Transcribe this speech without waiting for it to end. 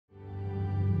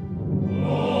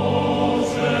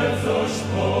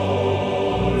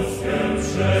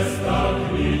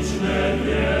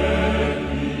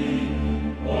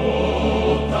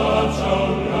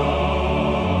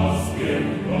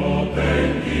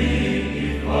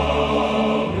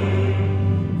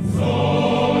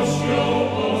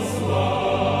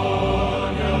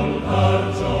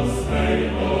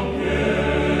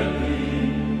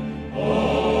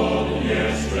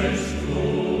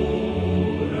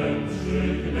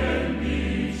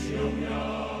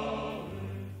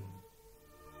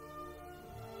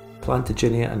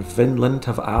Poland-Lithuania and Finland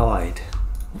have allied.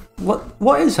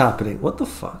 What is happening? What the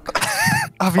fuck?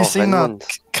 Have you seen Finland.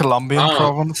 that Colombian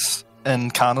province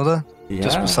in Canada? Yeah.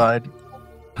 Just beside.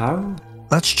 How?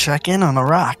 Let's check in on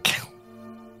Iraq.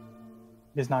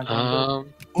 He's not going to.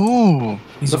 Ooh,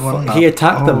 he's one. He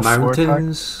attacked the Fort Attack.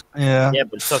 mountains. Yeah. Yeah,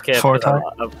 but it's okay. Fort Attack.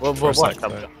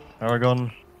 What?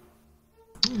 Aragon.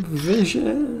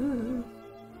 Vision.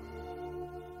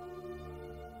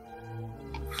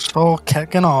 It's all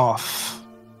kicking off.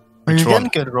 Are you getting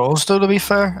good rolls though, to be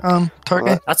fair,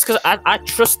 Turkey? That's because I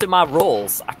trust in my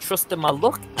rolls. I trust in my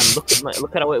luck, and look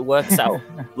at how it works out.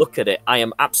 Look at it. I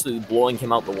am absolutely blowing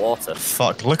him out the water.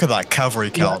 Fuck, look at that cavalry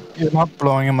count. You're not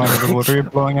blowing him out of the water, you're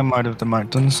blowing him out of the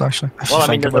mountains, actually. Well, I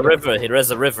mean, there's a river.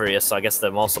 There's a river here, so I guess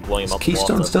they're also blowing him out the water.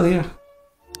 Keystone still here?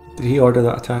 Did he order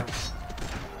that attack?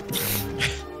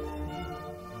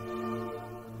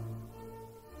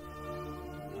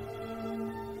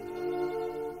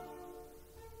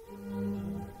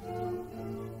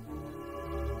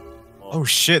 Oh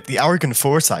shit, the Aragon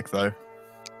 4 attack though.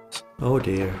 Oh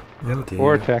dear. Oh dear.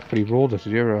 4 attack, but he rolled a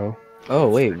 0. Oh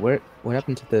wait, what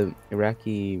happened to the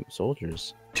Iraqi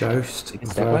soldiers? Joust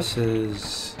Is that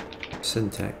versus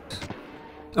Syntax.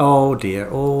 Oh dear.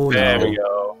 Oh no. There we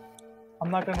go. I'm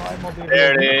not going to lie, Moby.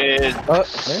 There it is.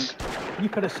 You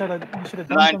could have said you should have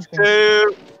done something.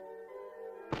 9-2.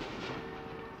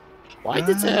 Why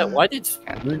did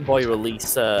Moon Boy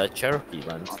release Cherokee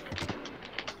land?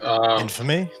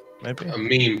 Infamy, maybe? A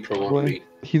meme, probably.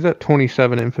 He's at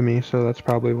 27 infamy, so that's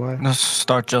probably why. Let's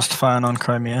start justifying on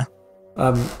Crimea.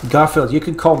 Garfield, you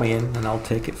can call me in and I'll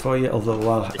take it for you,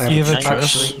 although Do you have a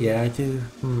truce? yeah, I do.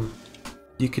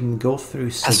 You can go through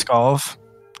Peskov.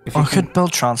 I could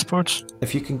build transports.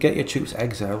 If you can get your troops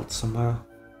exiled somehow.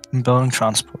 I'm building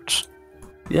transports.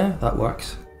 Yeah, that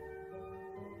works.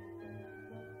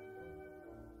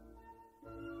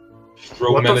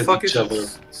 Throw What men the at fuck each is other.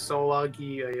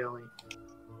 Solagi Ayeli?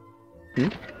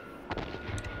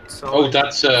 Oh,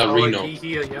 that's Reno.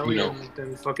 Ayeli Reno.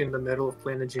 in fucking the middle of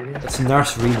Planagenia. That's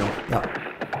Nurse Reno. Yeah.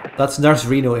 That's Nurse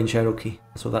Reno in Cherokee.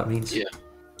 That's what that means. Yeah.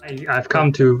 I've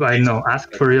come to,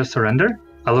 ask for your surrender.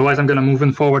 Otherwise, I'm gonna move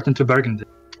in forward into Burgundy.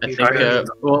 I think, I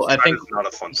think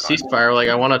ceasefire. Like,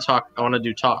 I want to talk. I want to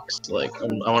do talks. Like, I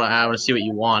want to see what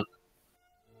you want.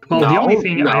 Well, the only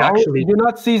thing you're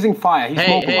not seizing fire. He's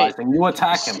mobilizing. You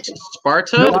attack him.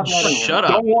 Sparta, shut up.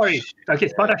 Don't worry. Okay,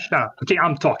 Sparta, shut up. Okay,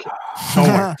 I'm talking. Don't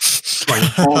worry.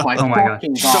 Oh my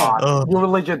fucking god. You're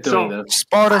legit doing this.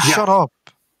 Sparta, shut up.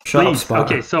 Shut up, Sparta.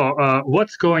 Okay, so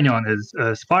what's going on is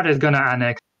Sparta is gonna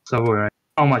annex somewhere.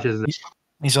 How much is this?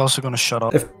 He's also gonna shut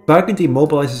up. If Burgundy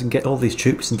mobilises and gets all these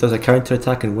troops and does a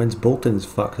counter-attack and wins, Bolton's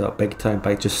fucked up big time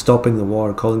by just stopping the war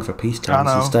and calling for peace terms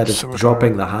instead of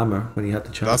dropping the hammer when he had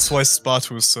the chance. That's why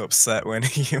Sparta was so upset when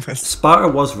he was... Sparta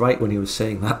was right when he was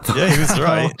saying that, though. Yeah, he was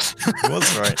right. He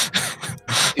was right.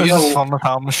 It's just fun to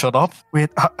tell him to shut up. Wait,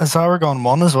 has Aragon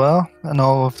won as well? And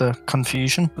all of the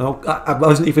confusion? Oh, I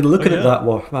wasn't even looking at that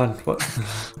war, man. What?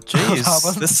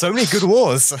 Jeez, there's so many good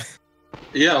wars.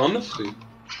 Yeah, honestly.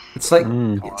 It's like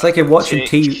you're watching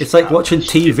TV. It's like watching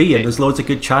TV and there's loads of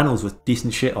good channels with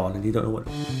decent shit on, and you don't know what.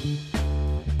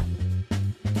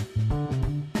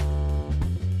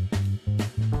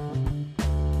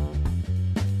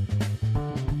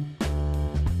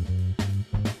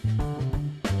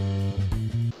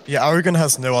 Yeah, Aragon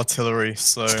has no artillery,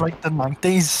 so... It's like the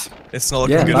 90s. It's not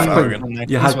looking good for Aragon.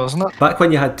 Wasn't it? Back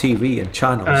when you had TV and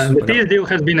channels. The peace deal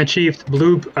has been achieved.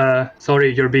 Blue,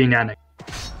 sorry, you're being annexed.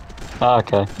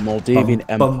 Okay. Moldavian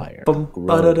Empire. Oh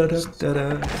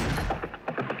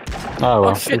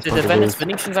shit, did the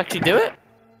Venetians actually do it?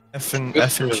 F in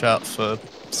chat for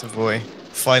Savoy.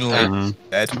 Finally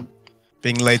dead.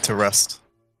 Being laid to rest.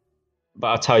 But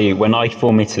I'll tell you, when I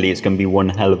form Italy, it's going to be one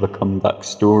hell of a comeback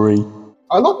story.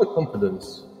 I like the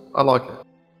confidence. I like it.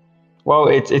 Well,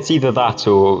 it's either that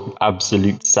or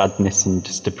absolute sadness and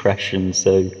just depression,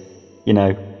 so, you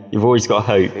know, you've always got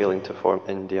hope. Failing to form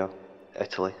India,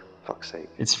 Italy. Fuck's sake.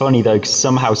 It's funny though, because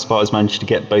somehow Sparta's managed to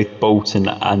get both Bolton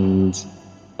and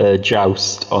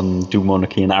Joust on dual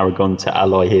monarchy and Aragon to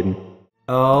ally him.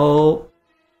 Oh,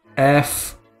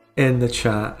 F in the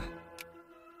chat.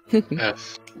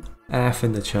 F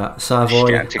in the chat.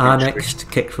 Savoy annexed,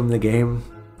 kicked from the game,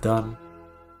 done.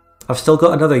 I've still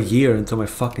got another year until my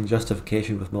fucking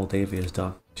justification with Moldavia is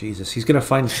done. Jesus, he's gonna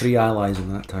find 3 allies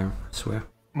in that time, I swear.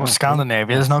 Well,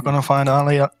 Scandinavia is not going to find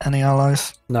any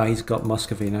allies. No, he's got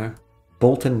Muscovy now.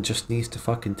 Bolton just needs to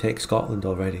fucking take Scotland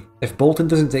already. If Bolton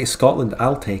doesn't take Scotland,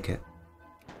 I'll take it.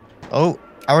 Oh,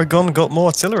 Aragon got more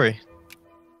artillery.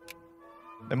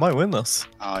 They might win this.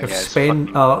 Oh, If yeah, it's Spain,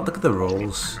 fucking- oh look at the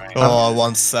rolls. Oh,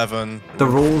 1-7. The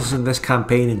rolls in this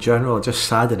campaign in general are just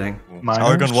saddening.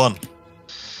 Aragon won.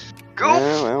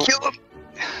 Go! Kill him!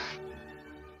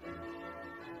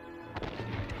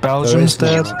 Belgium's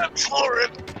dead. Well,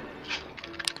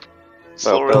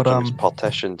 But, Belgium's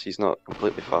partitioned. He's not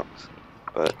completely fucked,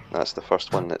 but that's the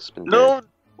first one that's been. No!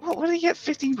 Where did he get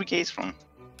 15 brigades from?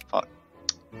 Fuck.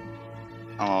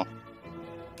 Oh.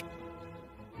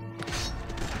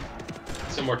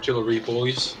 Some artillery,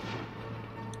 boys.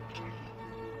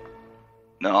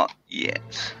 Not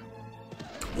yet.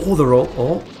 Oh, the roll.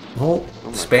 Oh, Oh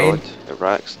my Spain. God,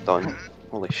 Iraq's done.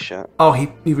 Holy shit. Oh,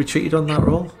 he retreated on that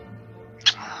roll.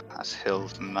 That's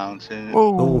hills and mountains.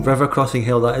 Oh, river crossing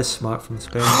hill. That is smart from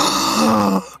Spain.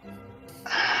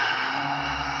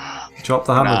 Drop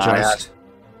the hammer, Nah, Joust.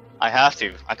 I have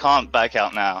to. I can't back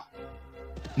out now.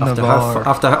 Oh, the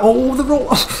roll.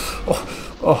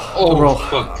 Oh, the roll.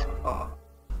 Fuck.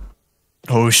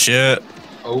 Oh shit.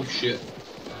 Oh shit.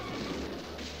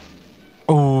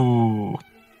 Oh.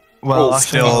 Well,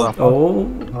 Still. Oh.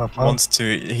 Wants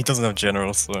to. He doesn't have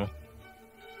generals, so.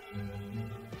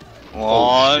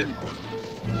 One.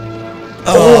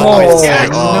 Oh, yeah,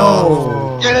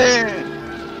 no.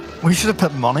 We should have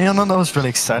put money on it. That was really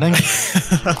exciting.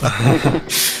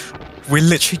 We're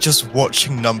literally just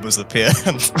watching numbers appear.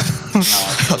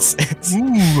 That's it.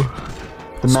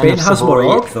 Spain has more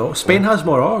org though. Spain has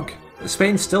more org.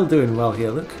 Spain's still doing well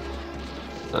here. Look.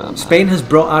 Spain has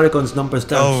brought Aragon's numbers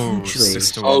down hugely.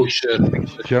 Oh shit.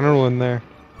 General in there.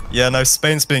 Yeah, no,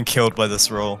 Spain's being killed by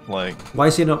this roll. Like, why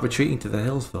is he not retreating to the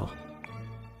hills though?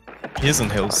 He is in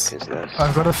hills.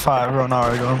 I've got a 5 on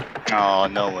Aragon. Oh,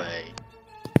 no way.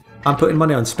 I'm putting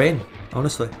money on Spain,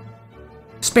 honestly.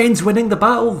 Spain's winning the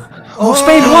battle. Oh,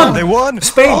 Spain won! They won!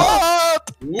 Spain!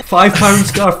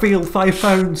 £5, Garfield,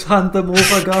 £5. Hand them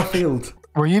over, Garfield.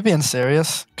 Were you being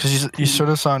serious? Because you sort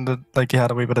of sounded like you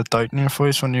had a wee bit of doubt in your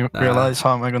voice when you realised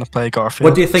how am I going to play Garfield.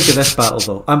 What do you think of this battle,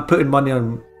 though? I'm putting money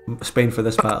on Spain for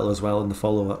this battle as well in the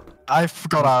follow-up. I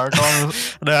forgot Aragon.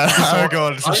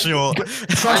 Aragon, for sure.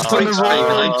 I'm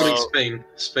putting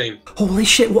Spain. Holy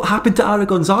shit, what happened to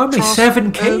Aragon's army?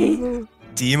 7k?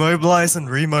 Demobilize and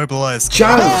remobilize.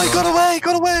 Joust! Oh, he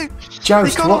got away!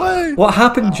 Joust, He got away! what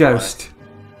happened, Joust?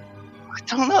 I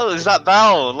don't know, it's that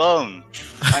battle alone.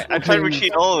 I tried to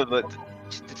retreat all of it, but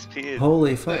it disappeared.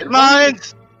 Holy fuck. Mine!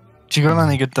 Do you got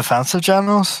any good defensive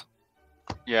generals?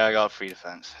 Yeah, I got free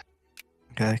defense.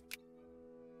 Okay.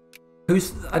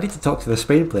 I need to talk to the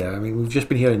Spain player. I mean, we've just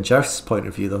been hearing Joust's point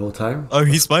of view the whole time. Oh,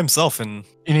 he's by himself in.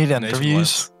 You need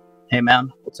interviews. Hey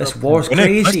man, this war's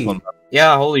crazy.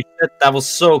 Yeah, holy shit, that was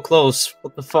so close.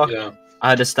 What the fuck? Yeah. I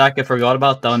had a stack I forgot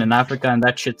about down in Africa, and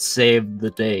that shit saved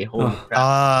the day. Holy crap.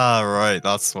 Ah, right,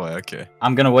 that's why, okay.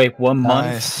 I'm gonna wait 1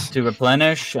 month to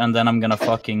replenish, and then I'm gonna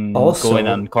fucking go in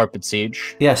and carpet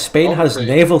siege. Yeah, Spain has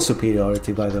naval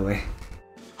superiority, by the way.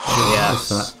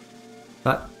 Yes.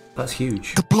 That's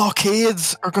huge. The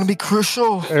blockades are going to be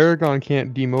crucial. Aragon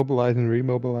can't demobilize and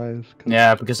remobilize.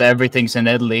 Yeah, because everything's in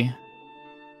Italy.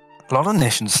 A lot of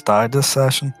nations died this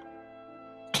session,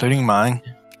 including mine.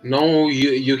 No,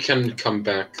 you can come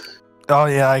back. Oh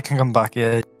yeah, I can come back.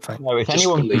 Yeah, fine. No, if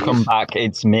anyone can come back,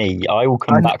 it's me. I will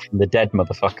come back from the dead,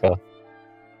 motherfucker.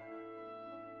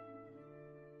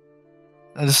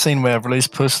 I just seen Waverley's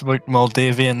post about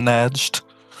Moldavia and edged.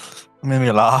 It made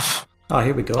me laugh. Oh,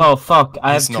 here we go. Oh fuck,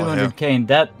 I have He's not 200k in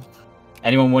debt.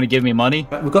 Anyone want to give me money?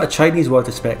 We've got a Chinese war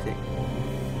to spectate.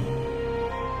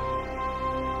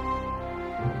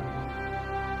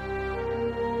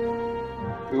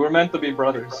 We were meant to be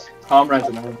brothers, comrades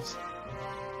in arms.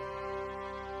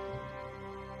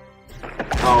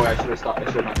 Oh, I should have stopped.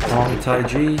 I should have not. Long Tai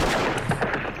G.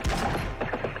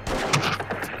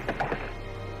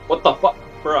 What the fuck,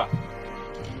 bruh?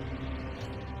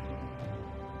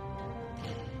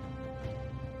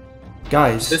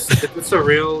 Guys, Is this a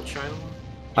real China?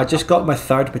 I just got my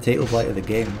 3rd potato blight of the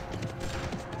game.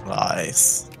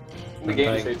 Nice. The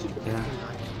game is crazy. Yeah.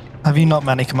 Have you not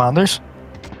many commanders?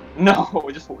 No,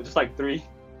 just like 3.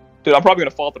 Dude, I'm probably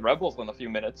gonna fall to rebels in a few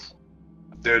minutes.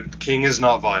 Dude, King is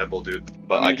not viable, dude.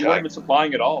 But I mean, you haven't been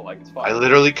supplying at all. Like it's fine. I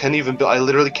literally can't even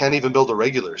build the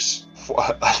regulars.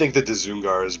 I think the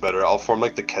Dzungar is better. I'll form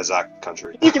like the Kazakh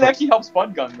country. You can actually help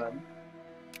Spud Gun then.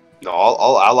 No,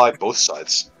 I'll ally both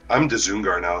sides. I'm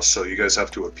Dzungar now, so you guys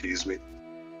have to appease me.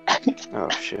 Oh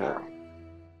shit. I'm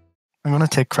gonna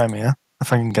take Crimea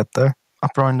if I can get there.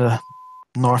 Up around the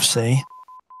North Sea,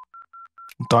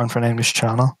 down for an English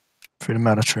Channel, through the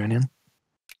Mediterranean,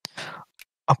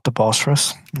 up the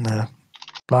Bosphorus and the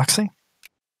Black Sea.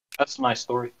 That's a nice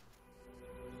story.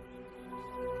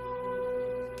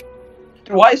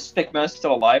 Why is Stickman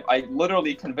still alive? I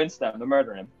literally convinced them to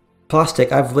murder him.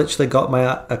 Plastic, I've literally got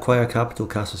my acquire capital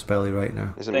casus belli right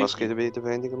now. Is it Muscovy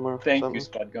defending him or Thank something? you,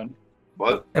 Spudgun.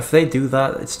 What? If they do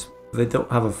that, they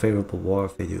don't have a favourable war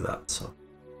if they do that, so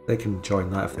they can join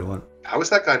that if they want. How is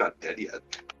that guy not dead yet?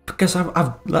 Because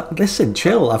listen,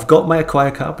 chill. I've got my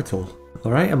acquire capital.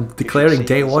 All right, I'm declaring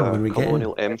day one when we get in.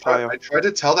 I tried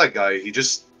to tell that guy. He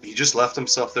just left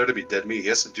himself there to be dead meat. He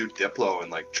has to do Diplo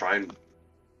and like try and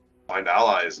find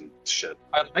allies and shit.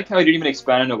 I like how he didn't even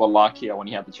expand into Wallachia when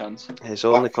he had the chance. His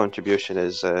only contribution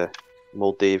is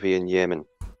Moldavia and Yemen.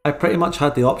 I pretty much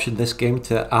had the option this game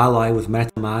to ally with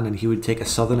Metal Man and he would take a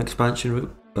southern expansion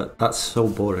route, but that's so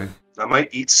boring. I might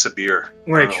eat Sibir.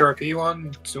 Wait, Shark, are you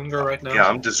on Zungar right now? Yeah,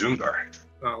 I'm Dzungar.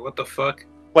 Oh, what the fuck?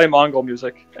 Play Mongol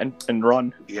music and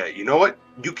run. Yeah, you know what?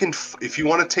 You can, if you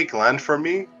want to take land from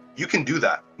me, you can do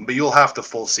that, but you'll have to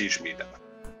full siege me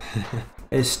down.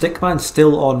 Is Stickman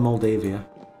still on Moldavia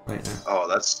right now? Oh,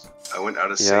 that's... I went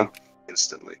out of sync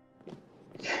instantly.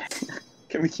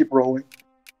 Can we keep rolling?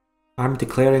 I'm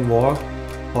declaring war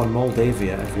on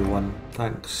Moldavia, everyone.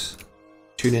 Thanks.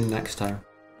 Tune in next time.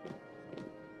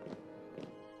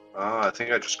 I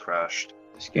think I just crashed.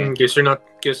 Guess you're not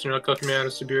cutting me out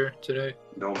of Sibir today.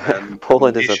 No, man.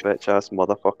 Poland is a bitch-ass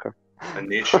motherfucker. A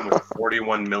nation with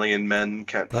 41 million men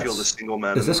can't field a single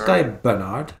man. Is this guy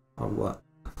Bernard or what?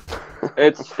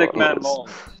 It's Stickman Mold.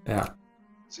 Yeah.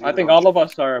 I think all of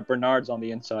us are Bernards on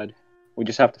the inside. We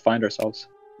just have to find ourselves.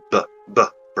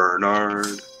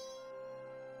 Bernard.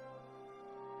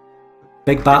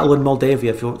 Big battle in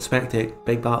Moldavia if you want to spectate.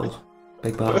 Big battle.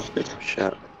 Big battle.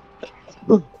 Shit.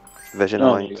 Vision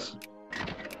Alliance.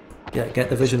 Yeah, get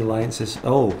the Vision Alliances.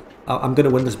 Oh, I'm going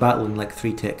to win this battle in like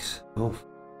 3 ticks. Oh.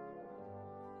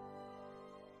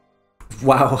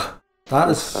 Wow.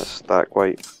 That's Stack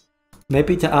White.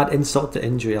 Maybe to add insult to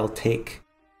injury, I'll take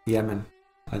Yemen.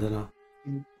 I don't know.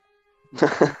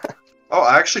 Oh,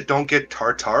 I actually don't get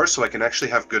Tartar, so I can actually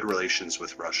have good relations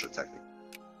with Russia, technically.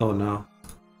 Oh no.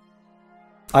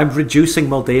 I'm reducing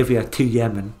Moldavia to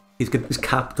Yemen. His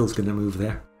capital's going to move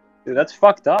there. Dude, that's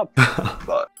fucked up.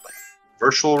 But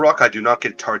Virtual Rock, I do not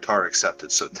get Tartar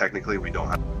accepted, so technically we don't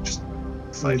have to just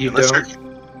fight. You Unless don't?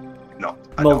 you're... No.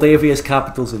 Moldavia's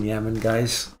capital's in Yemen,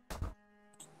 guys.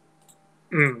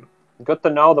 Good to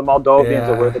know the Moldovians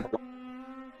are where the...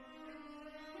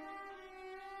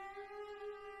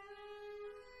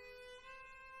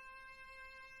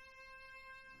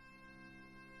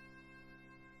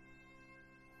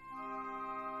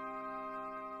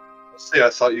 See, I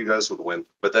thought you guys would win,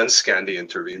 but then Scandi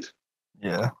intervened.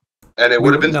 Yeah. And it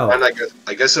would have been no. fine,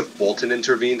 I guess if Bolton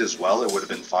intervened as well, it would have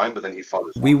been fine, but then he fought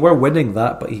as We were winning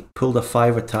that, but he pulled a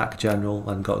 5 attack general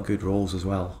and got good rolls as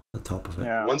well on top of it.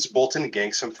 Yeah. Once Bolton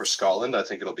ganks him for Scotland, I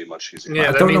think it'll be much easier.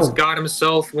 Yeah, that means God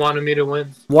himself wanted me to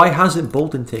win. Why hasn't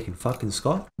Bolton taken fucking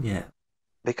Scotland yet?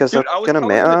 Because Dude, they're I was gonna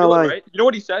telling him meta to do it, ally. right? You know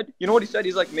what he said?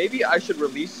 He's like, maybe I should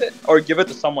release it or give it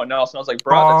to someone else. And I was like,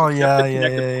 bro, Oh that's yeah.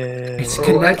 It's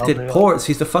connected ports.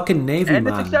 He's the fucking navy And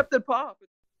man. it's accepted pop.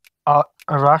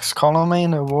 Iraq's calling me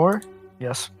in a war?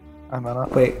 Yes, I'm in it.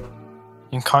 Wait. You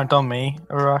can count on me,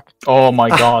 Iraq. Oh my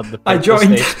god. The I purple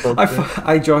joined. states broke through.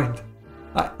 I joined.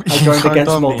 I You joined count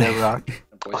against on me, Moldavia. Iraq.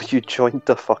 Oh, you joined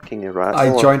the fucking Iraq.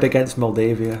 I joined against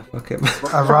Moldavia. Fuck it.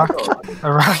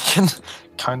 Iraq can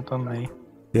count on me.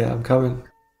 Yeah, I'm coming.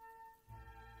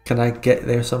 Can I get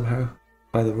there somehow?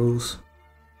 By the rules?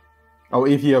 Oh,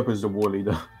 Ethiopia's the war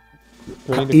leader.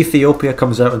 Ethiopia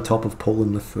comes out on top of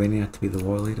Poland-Lithuania to be the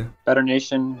war leader. Better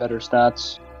nation, better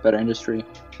stats, better industry,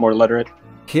 more literate.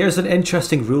 Here's an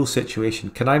interesting rule situation.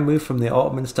 Can I move from the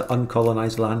Ottomans to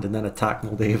uncolonized land and then attack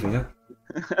Moldavia?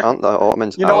 Aren't the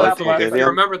Ottomans You know allied what? to If you Moldavia?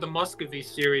 remember the Muscovy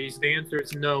series, the answer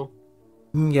is no.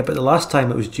 Yeah, but the last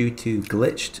time it was due to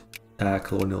glitched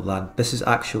colonial land. This is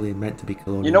actually meant to be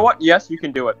colonial. You know what? Yes, you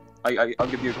can do it. I'll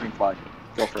give you a green flag.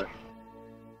 Go for it.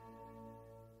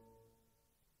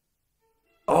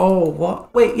 Oh,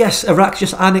 what? Wait, yes, Iraq's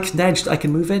just annexed Nejd. I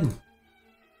can move in.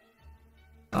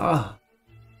 Ah.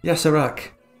 Yes,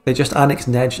 Iraq. They just annexed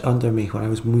Nejd under me when I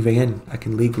was moving in. I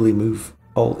can legally move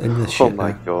all in this shit Oh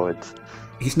my now. god.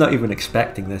 He's not even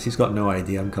expecting this. He's got no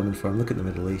idea I'm coming for him. Look at the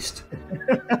Middle East.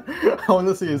 I want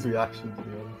to see his reaction, to be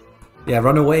honest. Yeah,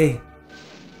 run away.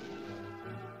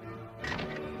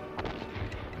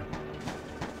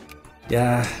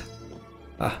 Yeah.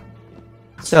 Ah.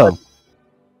 So,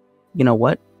 you know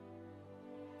what?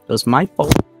 It was my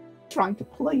fault. Trying to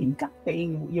play in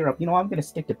goddamn Europe. You know, I'm gonna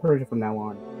stick to Persia from now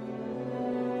on.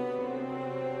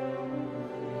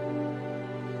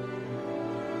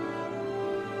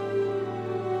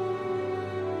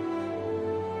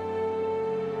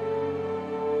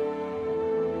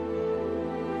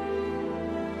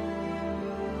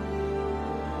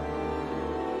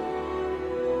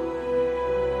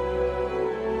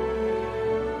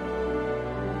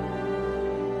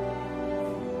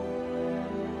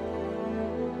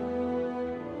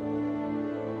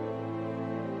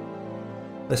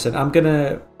 Listen, I'm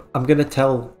gonna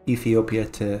tell Ethiopia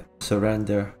to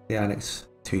surrender the annex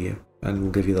to you, and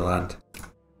we'll give you the land.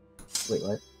 Wait,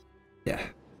 what? Yeah.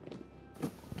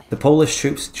 The Polish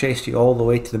troops chased you all the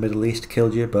way to the Middle East,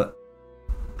 killed you, but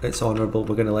it's honourable.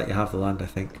 We're gonna let you have the land, I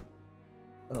think.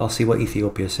 I'll see what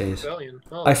Ethiopia says.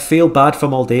 Oh. I feel bad for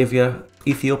Moldavia.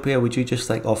 Ethiopia, would you just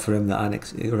like offer him the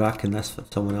annex Iraq unless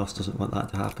someone else doesn't want that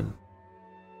to happen?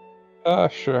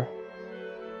 Sure.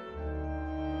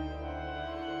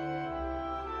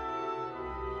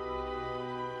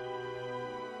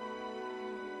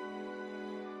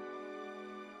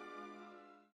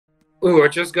 Ooh, I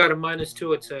just got a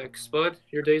 -2 attack. Spud,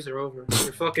 your days are over.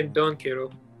 You're fucking done,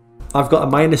 kiddo. I've got a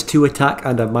 -2 attack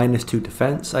and a -2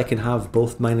 defense. I can have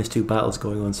both -2 battles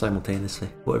going on simultaneously.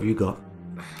 What have you got?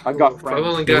 I've got I've friends.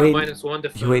 only got a -1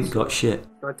 defense. You ain't got shit.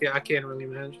 I can't really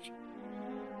manage.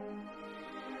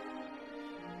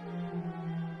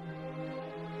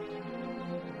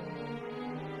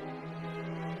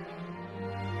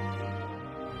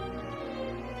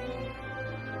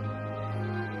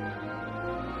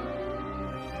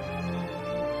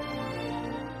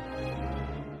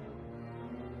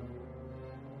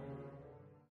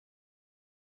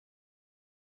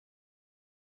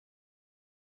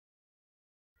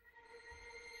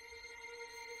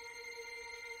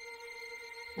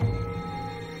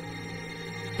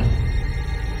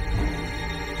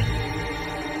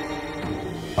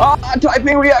 Ah,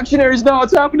 typing reactionaries! No,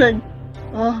 it's happening!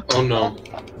 Oh no.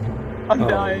 I'm Oh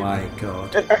dying. my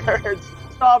god. It hurts.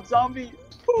 Stop, zombie!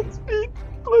 Don't speak,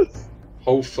 please.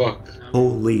 Oh fuck.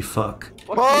 Holy fuck.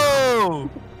 Whoa!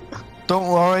 Don't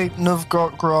worry,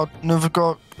 Novgorod,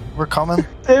 we're coming.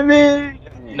 Timmy!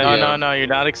 No, no, you're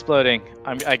not exploding.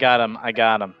 I got him.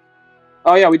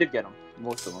 Oh yeah, we did get them.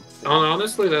 Most of them.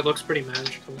 Honestly, that looks pretty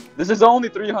magical. This is only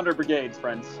 300 brigades,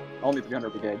 friends. Only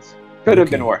 300 brigades. Could have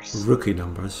been worse. Rookie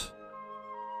numbers.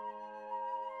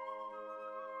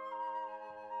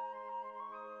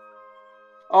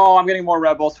 Oh, I'm getting more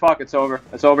rebels. Fuck, it's over.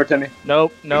 It's over, Timmy.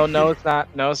 Nope. No, it's not.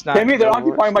 No, it's not. Timmy, they're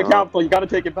occupying my capital. You gotta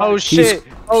take it back. Oh shit!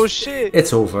 Oh shit!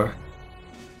 It's over.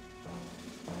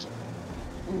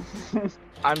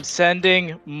 I'm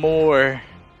sending more.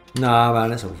 Nah,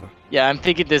 man, it's over. Yeah, I'm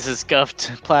thinking this is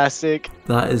scuffed plastic.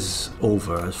 That is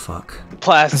over as fuck.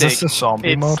 Plastic. Is this a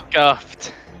zombie it's mode?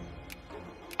 Scuffed.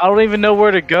 I don't even know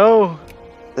where to go.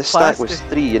 This stack was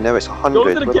 3 and now it's 100. Go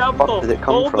to the Where the capital. fuck did it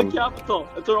come Hold from? the capital.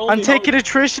 It's our only I'm taking hope.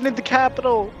 attrition in the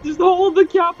capital. Just hold the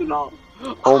capital.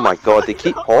 Oh my god, they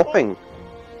keep popping.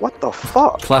 What the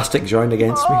fuck? Plastic joined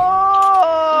against me.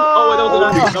 Oh wait, that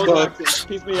was an accident. That was an accident.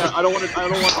 Peace me out. I don't want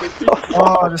this.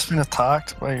 Oh, I've just been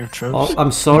attacked by your troops. Oh,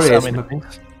 I'm sorry. You It's sent me my... to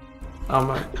peace.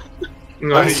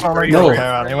 No, It's not like no. you're here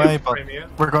anyway, but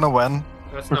we're gonna win.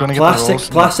 We're gonna get Plastic, the rolls.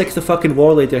 Plastic's the fucking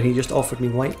war leader. He just offered me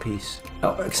white peace. Oh,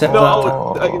 accept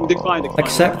No, that. decline.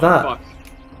 Accept that. Fuck.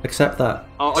 Accept that.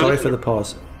 I'll Sorry just- for the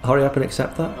pause. Hurry up and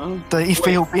accept that. The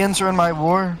Ethiopians are in my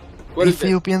war. What is it?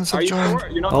 Ethiopians Are have you joined. sure?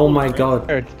 You're not Oh cool, my right? god.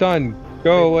 It's done.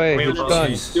 Go away. It's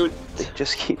done. Dude, They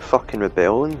just keep fucking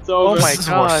rebelling. Oh my This is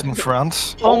worse god. than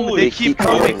France. Oh, they keep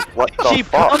coming. What the Keep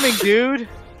fuck? coming, dude.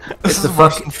 This It's the is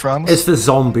worse fucking than France. It's the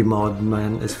zombie mod,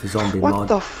 man. It's the zombie What mod.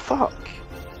 the fuck?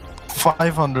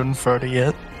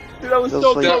 538. dude, I was There's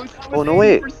so like- close. Oh no,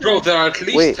 wait. Bro, there are at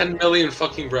least Wait. 10 million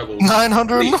fucking rebels.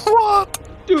 900. Please. What?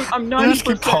 Dude, I'm They just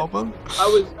keep 90%. popping. I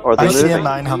was. Are they I see a moving?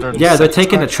 900. Yeah, they're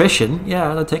taking attrition.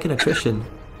 Yeah, they're taking attrition.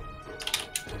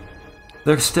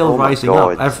 They're still Oh my rising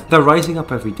God. up. They're rising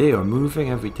up every day or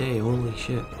moving every day. Holy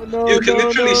shit. You can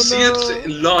literally see it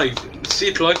live. See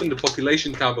it live in the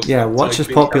population tab. Of Yeah, watch his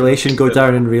typing. population go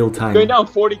down in real time. Going down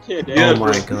 40k. Yeah, Oh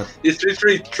my bro. god. It's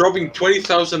literally dropping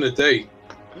 20,000 a day.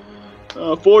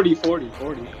 40.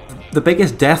 The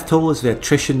biggest death toll is the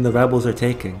attrition the rebels are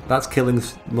taking. That's killing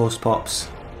most pops.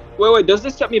 Wait, does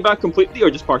this set me back completely or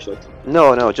just partially?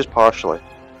 No, just partially.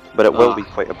 But it will Ah. be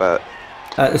quite a bit.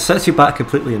 It sets you back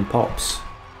completely in pops.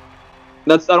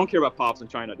 I don't care about pops in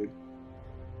China, dude.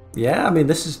 Yeah, I mean,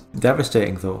 this is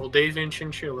devastating though. Moldavian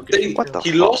chinchilla. Look at They, you. What the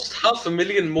he fuck? lost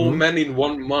 500,000 more men in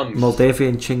 1 month.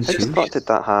 Moldavian Ching How the Chu. fuck did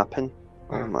that happen?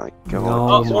 Oh my god.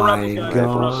 Oh more my rebels,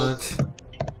 guys, god.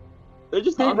 They're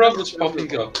just More rebels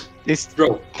popping up.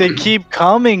 Bro, They keep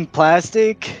coming,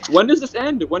 plastic. When does this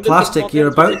end? When does Plastic, this you're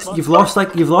month end? about. You've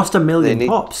lost a They million need,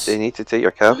 pops. they need to take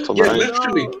your capital yeah, now.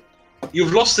 literally.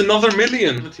 You've lost another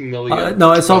million.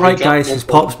 No, it's alright, Fucking guys. got His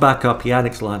one pops back up. He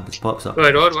annexed land. His pops up.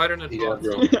 Wait, why didn't it Yeah, pause?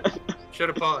 bro. Should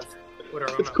have paused.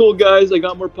 Whatever. It's cool, guys. I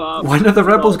got more pops. When are the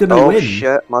rebels gonna Oh win?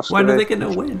 shit, When are they Muscovy.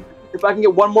 gonna win? If I can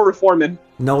get one more reform in.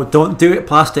 No, don't do it,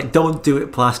 Plastic. Don't do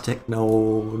it, Plastic.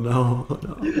 No.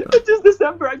 It's just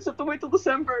December. I just have to wait till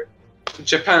December.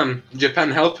 Japan,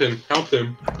 help him, help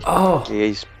him. Oh,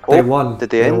 He's. They won. Did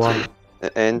they They end? won.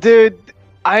 End. Dude,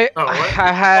 I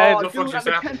had. Oh, Dude, I'm at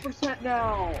 10%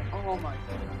 now. Oh my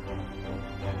god.